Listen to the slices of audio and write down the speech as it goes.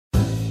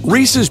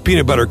Reese's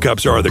peanut butter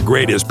cups are the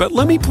greatest, but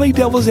let me play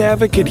devil's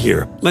advocate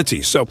here. Let's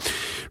see. So,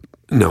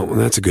 no,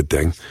 that's a good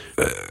thing.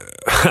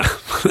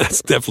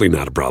 That's definitely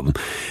not a problem.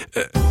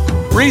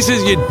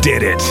 Reese's, you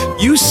did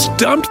it. You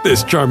stumped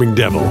this charming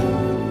devil.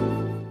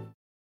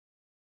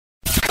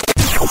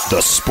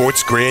 The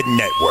Sports Grid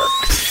Network.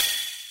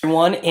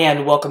 Everyone,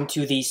 and welcome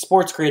to the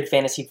Sports Grid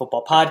Fantasy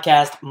Football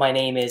Podcast. My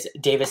name is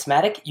Davis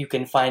Maddock. You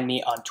can find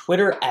me on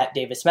Twitter at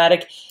Davis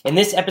Maddock. In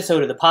this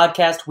episode of the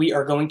podcast, we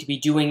are going to be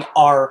doing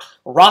our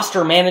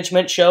roster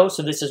management show.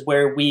 So this is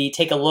where we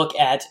take a look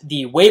at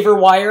the waiver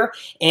wire,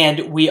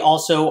 and we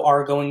also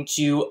are going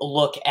to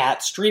look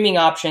at streaming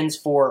options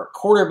for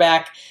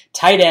quarterback,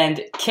 tight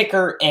end,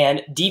 kicker,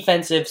 and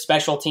defensive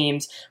special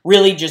teams.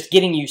 Really just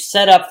getting you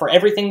set up for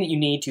everything that you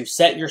need to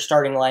set your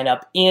starting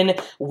lineup in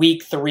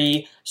Week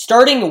 3.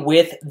 Starting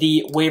with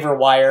the waiver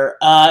wire,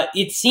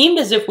 it seemed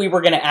as if we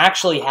were going to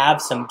actually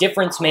have some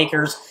difference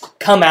makers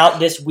come out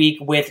this week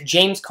with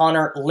James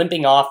Conner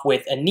limping off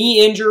with a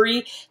knee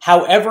injury.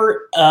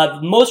 However,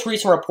 most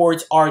recent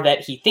reports are that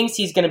he thinks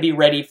he's going to be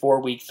ready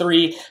for Week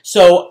 3.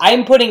 So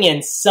I'm putting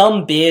in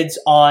some bids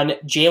on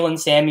Jalen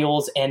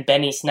Samuels and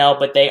Benny Snell,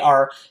 but they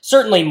are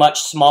certainly much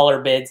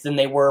smaller bids than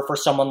they were for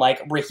someone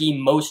like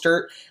Raheem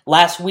Mostert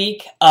last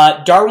week.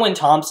 Darwin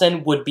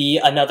Thompson would be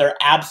another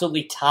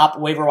absolutely top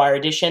waiver wire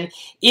addition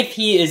if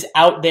he is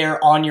out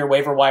there on your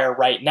waiver wire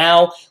right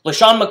now.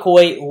 LaShawn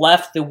McCoy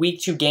left the Week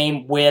 2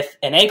 game with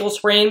an ankle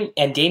sprain,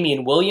 and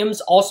Damian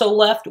Williams also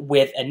left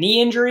with a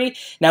knee injury.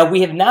 Now,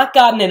 we have not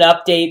gotten an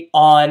update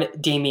on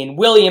Damian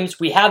Williams.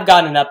 We have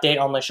gotten an update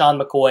on LaShawn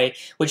McCoy,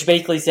 which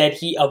basically said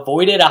he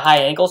avoided a high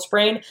ankle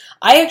sprain.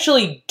 I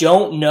actually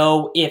don't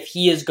know if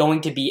he is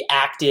going to be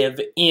active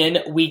in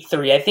Week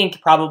 3. I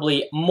think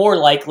probably more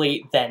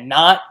likely than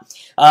not.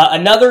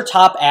 Another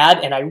top ad,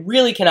 and I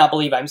really cannot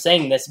believe I'm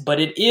saying this, but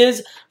it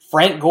is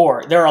Frank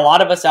Gore. There are a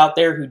lot of us out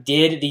there who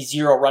did the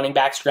zero running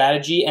back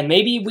strategy, and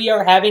maybe we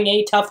are having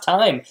a tough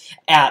time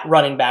at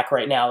running back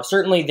right now.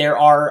 Certainly there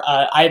are,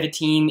 I have a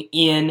team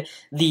in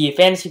the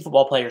Fantasy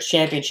Football Players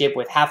Championship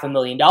with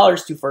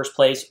 $500,000 to first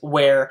place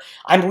where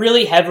I'm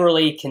really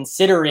heavily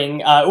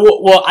considering,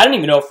 well, I don't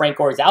even know if Frank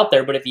Gore is out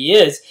there, but if he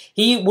is,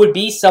 he would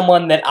be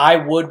someone that I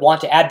would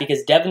want to add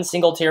because Devin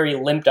Singletary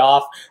limped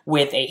off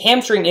with a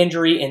hamstring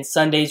injury in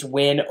Sunday's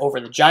win over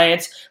the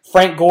Giants.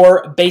 Frank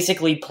Gore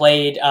basically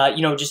played,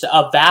 just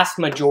a vast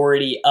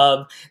majority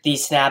of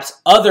these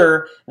snaps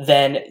other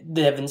than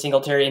Devin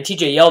Singletary, and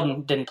TJ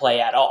Yeldon didn't play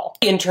at all.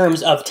 In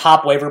terms of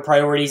top waiver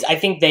priorities, I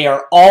think they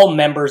are all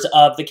members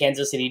of the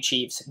Kansas City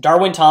Chiefs.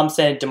 Darwin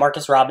Thompson,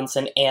 Demarcus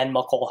Robinson, and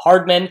Mecole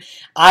Hardman.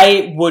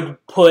 I would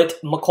put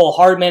Mecole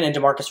Hardman and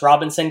Demarcus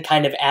Robinson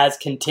kind of as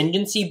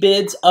contingency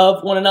bids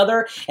of one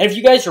another. And if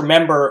you guys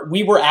remember,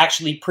 we were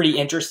actually pretty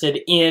interested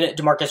in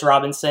Demarcus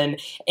Robinson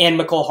and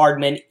Mecole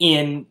Hardman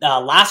in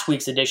last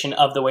week's edition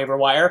of the waiver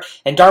wire,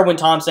 and Darwin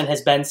Thompson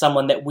has been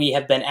someone that we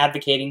have been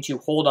advocating to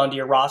hold onto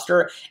your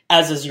roster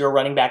as a zero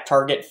running back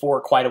target for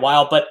quite a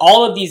while. But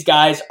all of these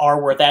guys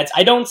are worth ads.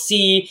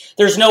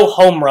 There's no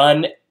home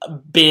run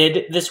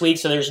bid this week,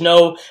 so there's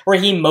no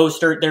Raheem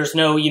Mostert, there's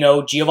no,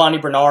 Giovanni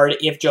Bernard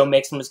if Joe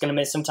Mixon was going to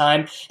miss some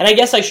time. And I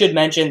guess I should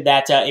mention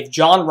that if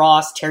John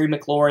Ross, Terry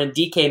McLaurin,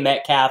 DK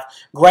Metcalf,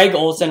 Greg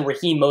Olsen,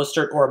 Raheem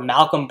Mostert, or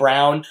Malcolm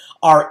Brown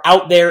are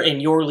out there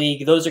in your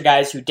league, those are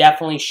guys who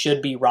definitely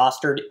should be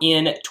rostered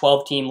in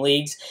 12-team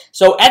leagues.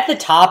 So at the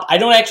top, I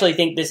don't actually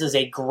think this is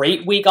a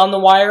great week on the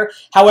wire.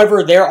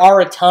 However, there are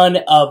a ton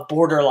of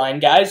borderline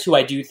guys who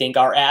I do think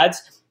are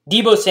ads.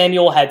 Deebo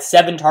Samuel had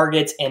 7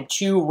 targets and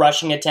 2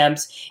 rushing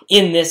attempts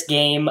in this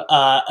game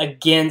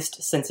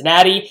against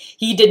Cincinnati.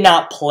 He did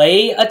not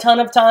play a ton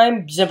of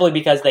time simply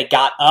because they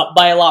got up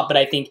by a lot, but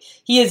I think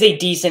he is a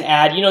decent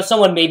ad.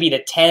 Someone maybe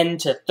to 10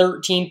 to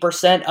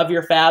 13% of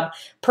your fab.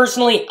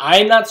 Personally,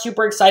 I'm not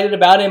super excited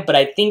about him, but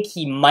I think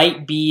he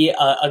might be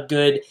a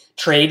good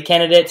trade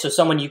candidate, so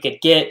someone you could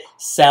get,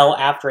 sell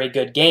after a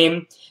good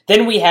game.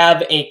 Then we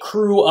have a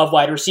crew of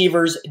wide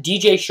receivers: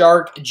 DJ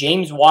Shark,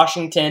 James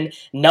Washington,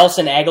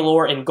 Nelson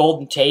Aguilar, and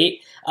Golden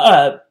Tate.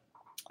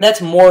 That's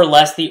more or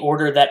less the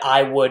order that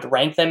I would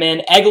rank them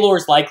in. Aguilar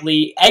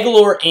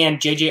and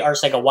JJ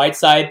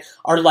Arcega-Whiteside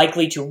are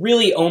likely to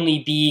really only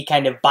be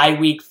kind of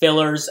bye-week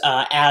fillers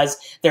as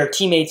their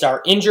teammates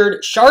are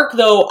injured. Shark,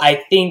 though,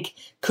 I think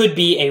could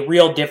be a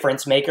real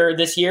difference maker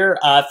this year.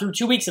 Through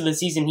 2 weeks of the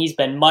season, he's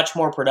been much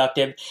more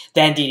productive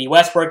than D.D.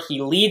 Westbrook.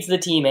 He leads the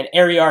team in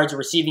air yards,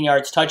 receiving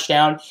yards,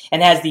 touchdown,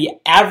 and has the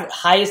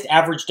highest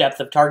average depth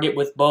of target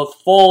with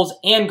both Foles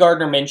and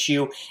Gardner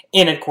Minshew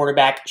in at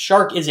quarterback.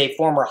 Shark is a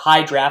former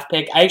high draft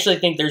pick. I actually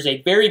think there's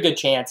a very good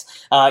chance.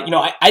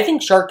 I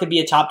think Shark could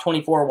be a top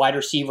 24 wide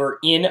receiver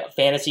in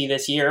fantasy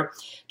this year.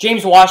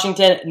 James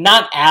Washington,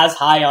 not as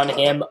high on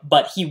him,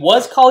 but he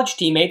was college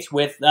teammates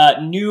with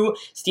new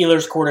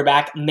Steelers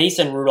quarterback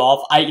Mason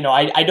Rudolph.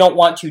 I don't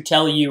want to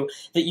tell you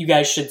that you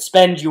guys should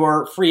spend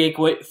your free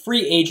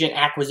agent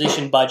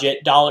acquisition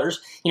budget dollars,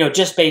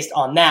 just based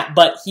on that.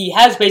 But he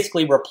has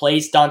basically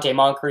replaced Dante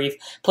Moncrief,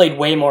 played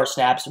way more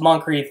snaps.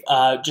 Moncrief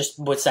just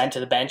was sent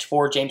to the bench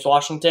for James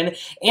Washington,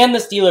 and the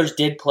Steelers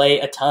did play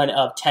a ton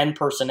of 10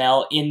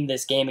 personnel in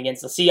this game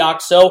against the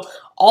Seahawks. So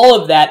all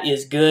of that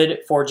is good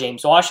for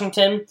James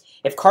Washington.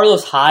 If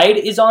Carlos Hyde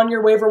is on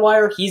your waiver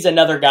wire, he's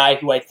another guy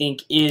who I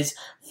think is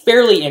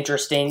fairly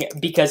interesting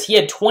because he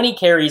had 20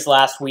 carries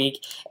last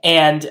week,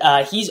 and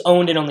he's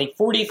owned in only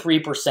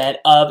 43%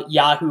 of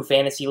Yahoo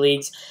fantasy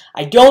leagues.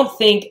 I don't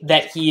think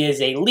that he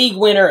is a league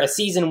winner, a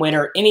season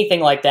winner, anything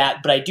like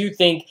that, but I do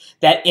think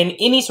that in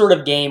any sort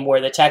of game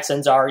where the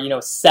Texans are,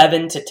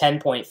 7 to 10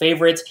 point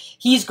favorites,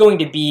 he's going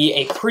to be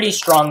a pretty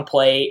strong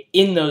play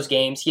in those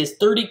games. He has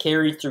 30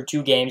 carries through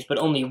 2 games, but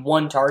only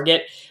 1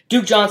 target.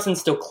 Duke Johnson's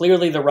still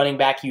clearly the running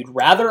back you'd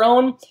rather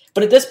own,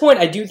 but at this point,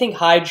 I do think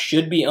Hyde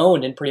should be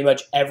owned in pretty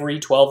much every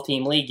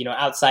 12-team league,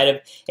 outside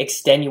of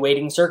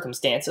extenuating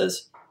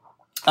circumstances.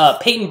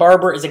 Peyton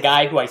Barber is a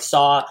guy who I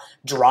saw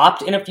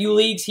dropped in a few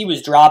leagues. He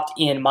was dropped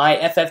in my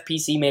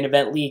FFPC main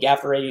event league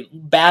after a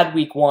bad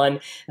week 1.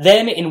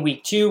 Then in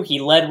week 2, he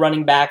led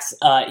running backs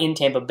in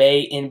Tampa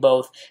Bay in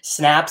both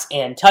snaps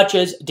and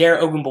touches. Dare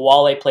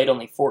Ogunbowale played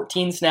only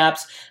 14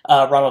 snaps.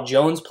 Ronald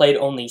Jones played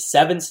only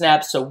 7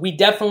 snaps. So we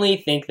definitely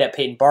think that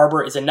Peyton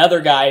Barber is another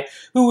guy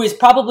who is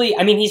probably,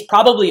 he's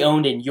probably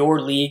owned in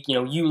your league.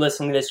 You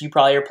listening to this, you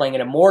probably are playing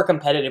in a more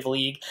competitive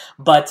league,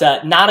 but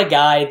not a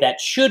guy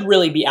that should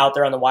really be out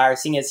there on the wire,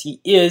 seeing as he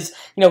is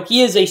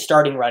a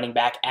starting running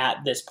back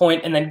at this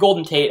point. And then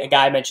Golden Tate, a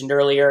guy I mentioned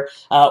earlier,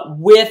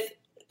 with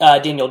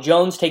Daniel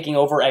Jones taking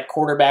over at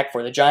quarterback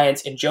for the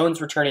Giants and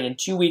Jones returning in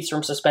 2 weeks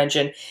from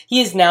suspension,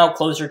 he is now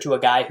closer to a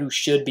guy who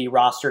should be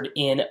rostered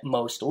in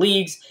most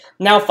leagues.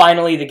 Now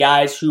finally, the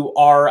guys who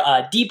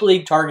are deep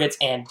league targets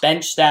and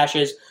bench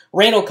stashes,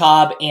 Randall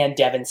Cobb and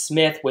Devin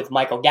Smith, with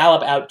Michael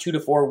Gallup out 2 to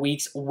 4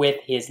 weeks with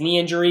his knee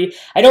injury.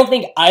 I don't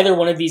think either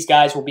one of these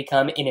guys will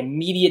become an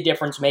immediate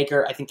difference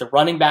maker. I think the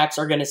running backs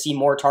are going to see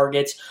more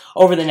targets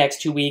over the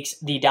next 2 weeks.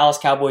 The Dallas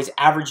Cowboys'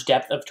 average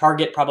depth of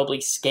target probably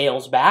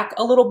scales back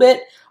a little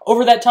bit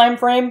over that time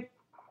frame.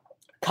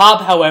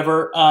 Cobb,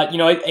 however,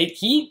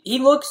 he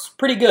looks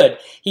pretty good.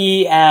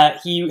 He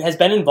has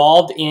been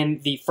involved in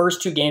the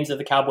first 2 games that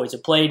the Cowboys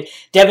have played.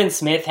 Devin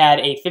Smith had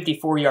a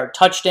 54-yard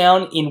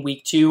touchdown in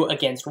week 2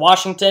 against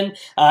Washington,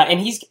 and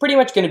he's pretty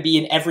much going to be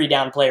an every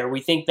down player.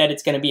 We think that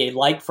it's going to be a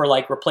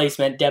like-for-like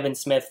replacement, Devin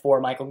Smith for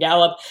Michael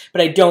Gallup,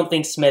 but I don't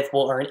think Smith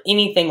will earn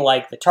anything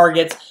like the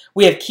targets.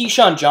 We have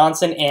Keyshawn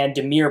Johnson and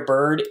Damiere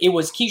Byrd. It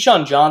was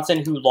Keyshawn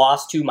Johnson who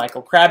lost to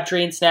Michael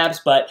Crabtree in snaps,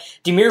 but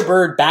Damiere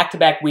Byrd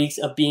back-to-back weeks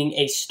of being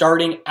a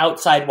starting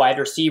outside wide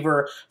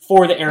receiver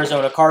for the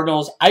Arizona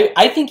Cardinals.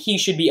 I think he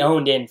should be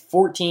owned in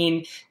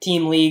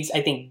 14-team leagues.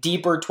 I think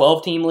deeper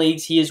 12-team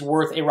leagues, he is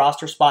worth a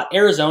roster spot.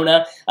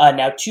 Arizona,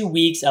 now 2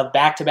 weeks of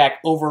back-to-back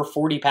over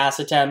 40 pass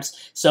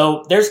attempts.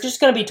 So there's just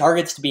going to be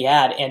targets to be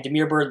had, and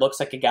Damiere Byrd looks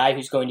like a guy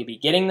who's going to be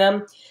getting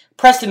them.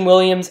 Preston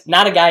Williams,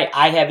 not a guy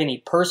I have any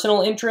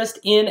personal interest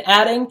in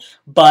adding,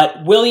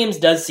 but Williams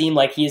does seem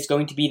like he is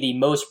going to be the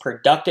most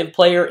productive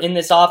player in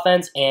this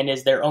offense and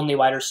is their only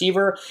wide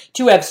receiver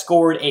to have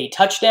scored a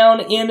touchdown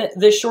in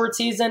this short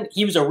season.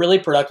 He was a really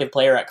productive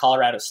player at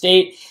Colorado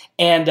State.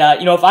 And,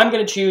 if I'm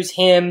going to choose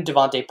him,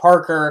 Devontae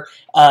Parker,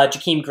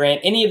 Jakeem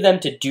Grant, any of them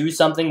to do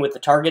something with the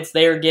targets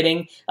they are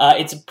getting,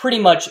 it's pretty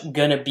much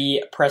going to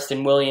be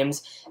Preston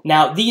Williams.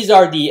 Now, these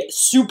are the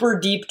super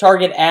deep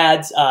target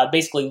ads,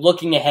 basically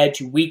looking ahead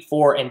to week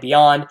 4 and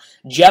beyond.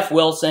 Jeff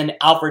Wilson,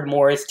 Alfred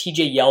Morris,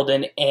 TJ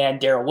Yeldon, and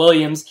Darrell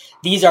Williams.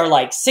 These are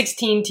like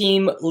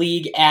 16-team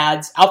league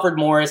ads. Alfred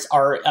Morris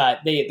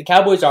the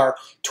Cowboys are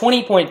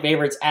 20-point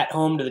favorites at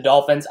home to the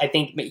Dolphins. I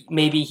think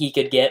maybe he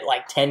could get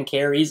like 10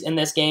 carries in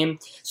this game.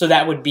 So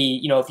that would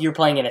be, if you're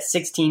playing in a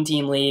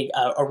 16-team league,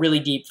 a really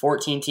deep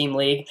 14-team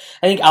league,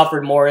 I think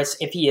Alfred Morris,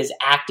 if he is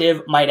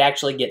active, might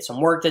actually get some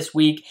work this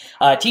week.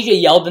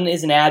 TJ Yeldon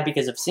is an ad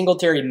because if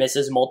Singletary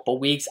misses multiple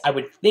weeks, I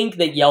would think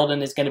that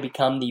Yeldon is going to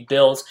become the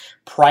Bills'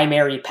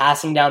 primary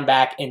passing down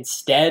back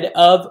instead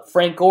of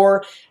Frank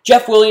Gore.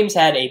 Jeff Williams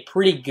had a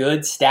pretty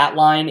good stat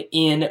line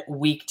in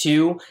week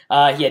 2.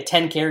 He had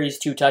 10 carries,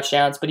 2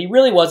 touchdowns, but he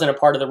really wasn't a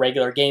part of the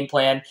regular game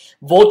plan.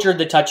 Vultured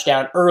the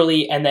touchdown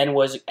early and then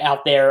was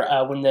out there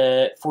when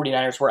the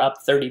 49ers were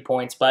up 30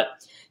 points. But,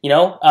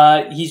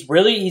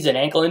 he's an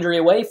ankle injury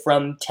away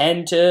from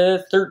 10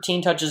 to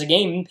 13 touches a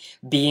game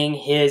being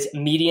his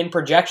median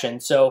projection.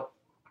 So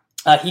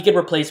He could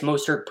replace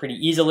Mostert pretty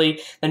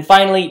easily. Then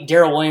finally,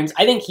 Darrell Williams.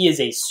 I think he is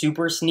a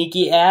super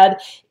sneaky ad.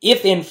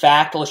 If, in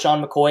fact,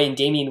 LaShawn McCoy and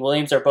Damian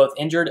Williams are both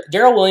injured,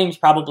 Darrell Williams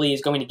probably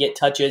is going to get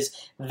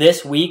touches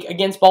this week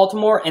against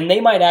Baltimore, and they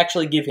might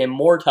actually give him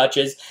more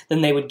touches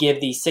than they would give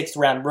the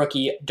 6th-round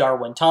rookie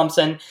Darwin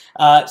Thompson.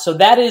 So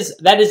that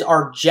is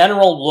our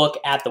general look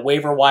at the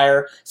waiver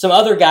wire. Some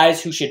other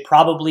guys who should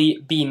probably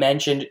be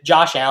mentioned.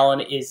 Josh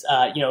Allen is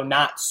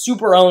not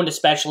super owned,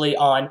 especially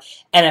on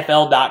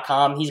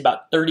NFL.com. He's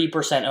about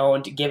 30%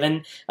 owned,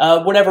 given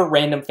whatever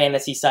random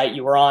fantasy site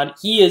you were on.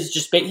 He's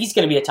going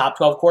to be a top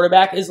 12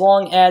 quarterback as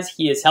long as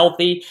he is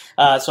healthy.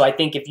 So I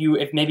think if you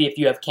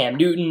have Cam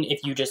Newton,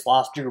 if you just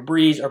lost Drew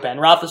Brees or Ben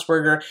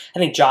Roethlisberger, I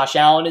think Josh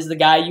Allen is the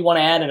guy you want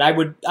to add, and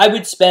I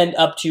would spend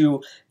up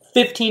to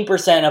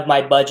 15% of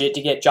my budget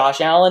to get Josh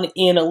Allen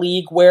in a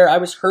league where I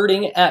was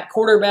hurting at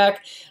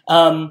quarterback.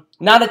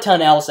 Not a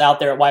ton else out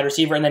there at wide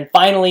receiver. And then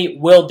finally,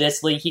 Will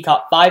Dissly. He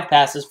caught 5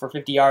 passes for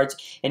 50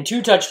 yards and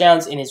 2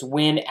 touchdowns in his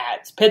win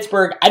at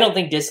Pittsburgh. I don't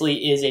think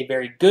Dissly is a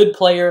very good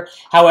player.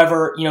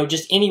 However,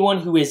 just anyone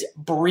who is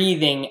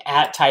breathing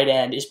at tight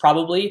end is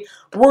probably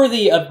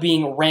worthy of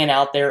being ran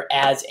out there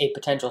as a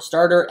potential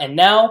starter. And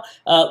now,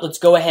 let's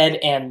go ahead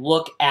and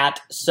look at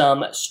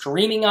some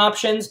streaming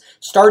options,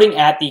 starting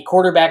at the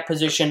quarterback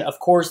position. Of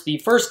course, the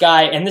first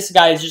guy, and this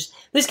guy is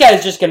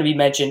just going to be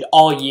mentioned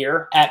all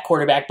year at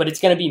quarterback, but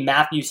it's going to be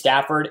Matthew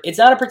Stafford. It's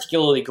not a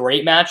particularly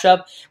great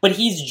matchup, but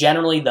he's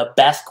generally the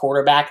best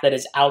quarterback that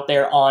is out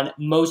there on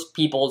most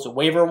people's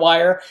waiver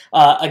wire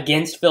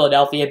against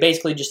Philadelphia.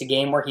 Basically just a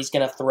game where he's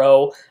going to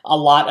throw a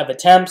lot of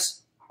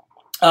attempts.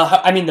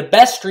 The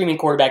best streaming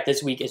quarterback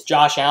this week is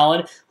Josh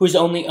Allen, who's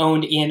only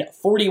owned in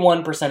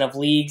 41% of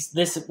leagues.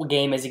 This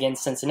game is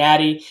against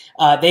Cincinnati.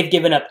 They've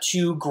given up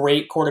 2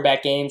 great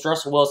quarterback games.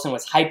 Russell Wilson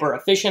was hyper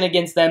efficient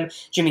against them.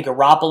 Jimmy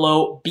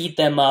Garoppolo beat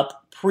them up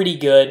pretty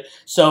good.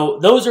 So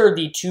those are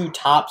the 2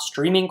 top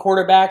streaming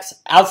quarterbacks.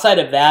 Outside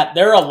of that,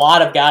 there are a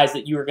lot of guys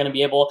that you are going to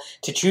be able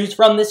to choose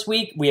from this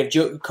week. We have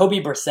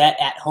Jacoby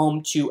Brissett at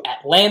home to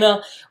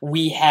Atlanta.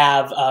 We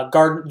have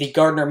the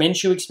Gardner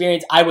Minshew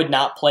experience. I would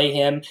not play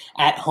him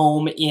at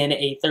home in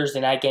a Thursday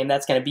night game.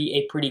 That's going to be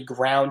a pretty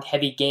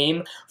ground-heavy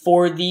game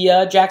for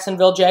the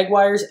Jacksonville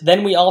Jaguars.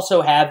 Then we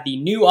also have the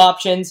new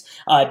options.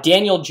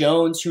 Daniel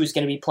Jones, who is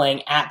going to be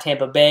playing at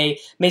Tampa Bay,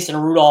 Mason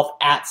Rudolph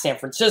at San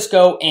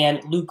Francisco,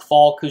 and Luke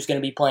Falk, who's going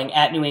to be playing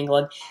at New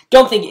England.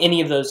 Don't think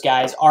any of those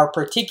guys are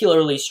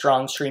particularly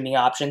strong streaming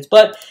options,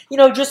 but,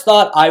 just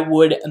thought I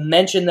would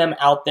mention them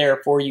out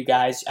there for you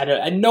guys. I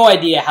had no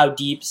idea how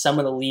deep some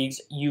of the leagues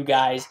you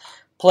guys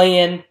play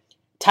in.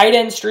 Tight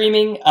end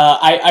streaming,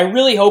 I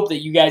really hope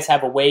that you guys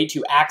have a way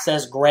to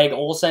access Greg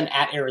Olsen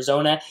at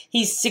Arizona.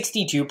 He's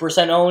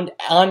 62% owned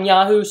on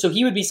Yahoo, so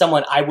he would be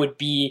someone I would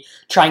be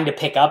trying to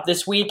pick up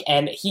this week,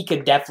 and he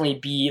could definitely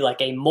be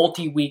like a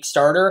multi-week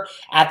starter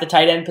at the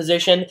tight end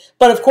position.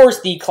 But of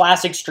course, the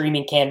classic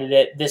streaming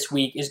candidate this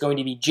week is going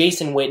to be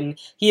Jason Witten.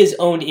 He is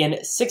owned in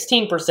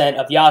 16%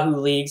 of Yahoo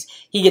leagues.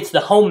 He gets the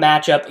home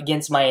matchup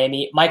against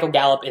Miami. Michael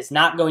Gallup is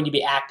not going to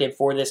be active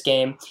for this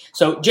game.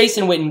 So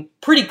Jason Witten,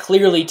 pretty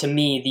clearly to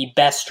me, the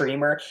best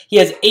streamer. He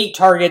has 8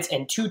 targets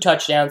and 2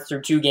 touchdowns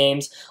through 2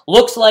 games.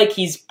 Looks like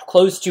he's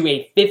close to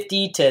a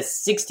 50 to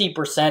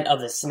 60%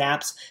 of the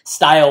snaps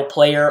style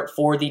player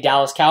for the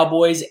Dallas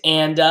Cowboys,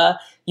 and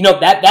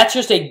that's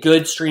just a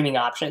good streaming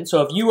option.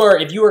 So if you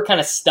are kind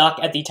of stuck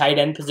at the tight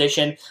end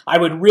position, I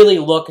would really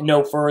look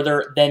no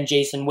further than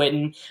Jason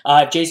Witten.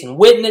 If Jason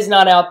Witten is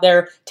not out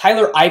there,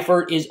 Tyler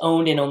Eifert is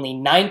owned in only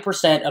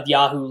 9% of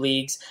Yahoo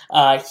leagues.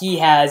 He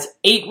has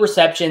 8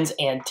 receptions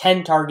and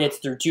 10 targets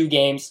through 2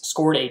 games,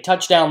 scored a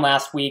touchdown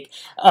last week.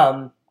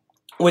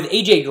 With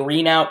A.J.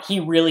 Green out, he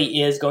really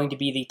is going to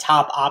be the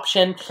top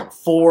option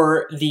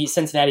for the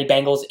Cincinnati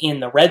Bengals in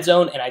the red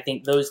zone, and I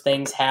think those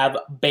things have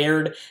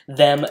bared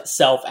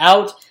themselves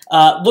out.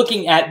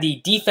 Looking at the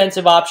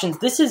defensive options,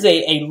 this is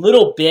a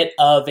little bit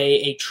of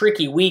a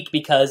tricky week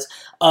because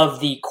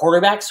of the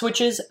quarterback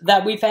switches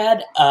that we've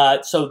had.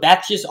 So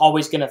that's just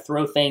always going to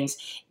throw things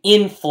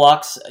in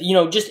flux,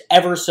 just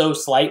ever so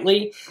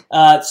slightly.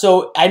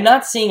 So I'm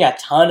not seeing a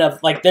ton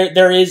of,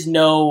 there is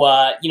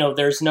no,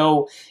 there's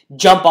no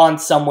jump on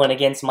someone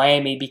against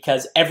Miami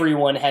because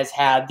everyone has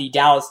had the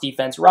Dallas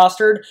defense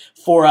rostered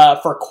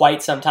for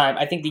quite some time.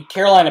 I think the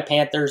Carolina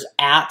Panthers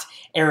at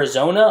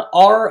Arizona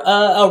are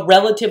a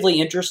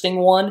relatively interesting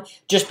one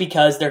just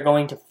because they're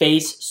going to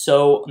face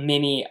so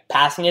many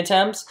passing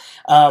attempts.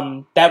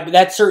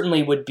 That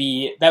certainly would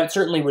be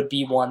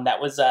one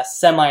that was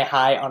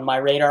semi-high on my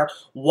radar.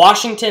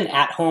 Washington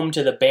at home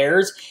to the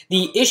Bears.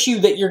 The issue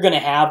that you're going to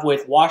have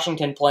with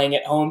Washington playing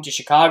at home to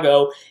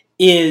Chicago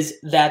is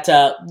that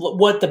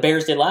what the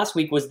Bears did last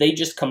week was they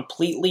just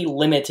completely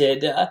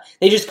limited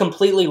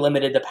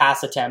the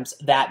pass attempts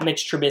that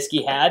Mitch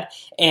Trubisky had.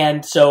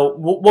 And so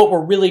what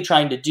we're really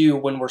trying to do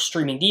when we're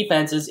streaming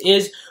defenses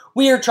is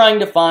we are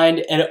trying to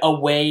find a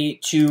way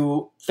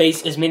to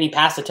face as many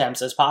pass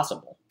attempts as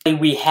possible.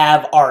 We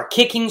have our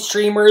kicking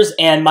streamers,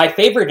 and my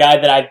favorite guy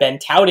that I've been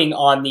touting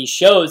on these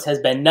shows has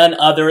been none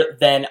other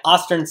than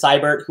Austin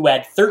Seibert, who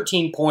had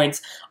 13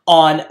 points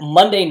on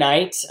Monday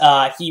night.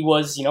 He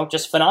was,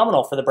 just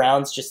phenomenal for the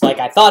Browns, just like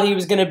I thought he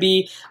was going to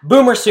be.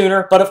 Boomer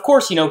Sooner, but of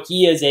course,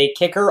 he is a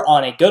kicker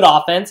on a good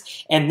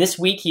offense, and this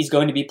week he's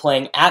going to be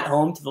playing at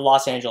home to the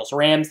Los Angeles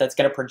Rams. That's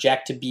going to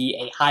project to be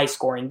a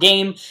high-scoring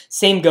game.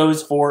 Same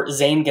goes for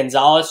Zane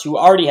Gonzalez, who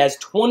already has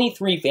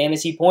 23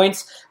 fantasy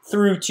points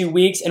through 2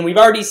 weeks, and we've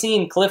already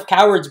seen Cliff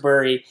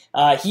Cowardsbury.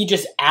 He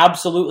just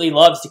absolutely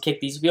loves to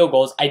kick these field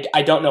goals.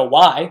 I don't know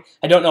why.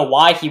 I don't know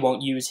why he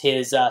won't use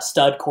his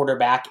stud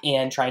quarterback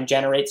and try and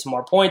generate some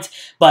more points,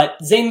 but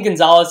Zane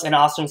Gonzalez and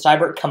Austin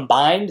Seibert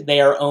combined, they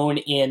are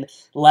owned in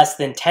less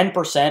than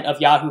 10%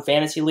 of Yahoo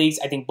Fantasy Leagues.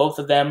 I think both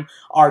of them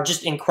are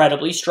just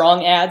incredibly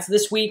strong ads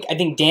this week. I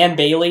think Dan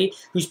Bailey,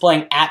 who's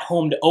playing at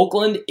home to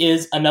Oakland,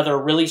 is another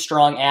really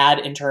strong ad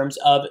in terms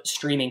of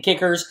streaming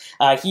kickers.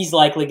 He's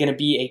likely going to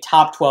be a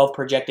top 12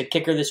 projected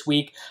kicker this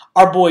week.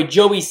 Our boy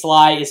Joey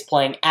Sly is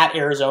playing at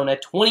Arizona,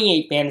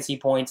 28 fantasy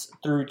points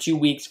through 2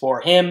 weeks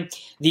for him.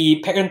 The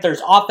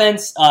Panthers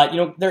offense,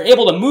 they're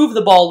able to move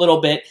the ball a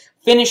little bit.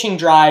 Finishing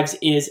drives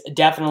is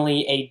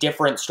definitely a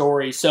different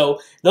story.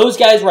 So those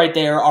guys right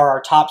there are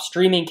our top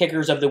streaming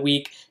kickers of the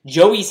week.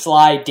 Joey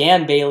Sly,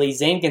 Dan Bailey,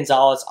 Zane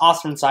Gonzalez,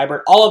 Austin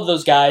Seibert, all of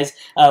those guys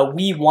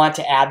we want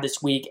to add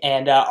this week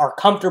and are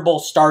comfortable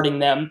starting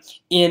them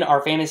in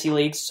our fantasy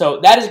leagues. So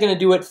that is going to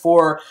do it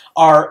for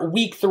our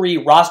Week 3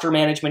 roster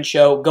management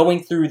show,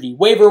 going through the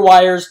waiver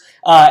wires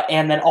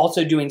and then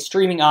also doing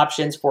streaming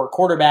options for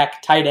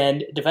quarterback, tight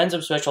end,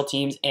 defensive special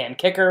teams, and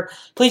kicker.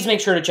 Please make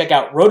sure to check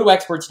out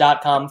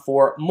rotoexperts.com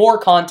for more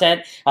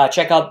content.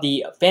 Check out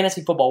the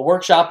Fantasy Football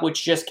Workshop,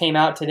 which just came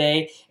out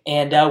today,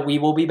 and we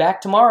will be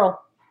back tomorrow.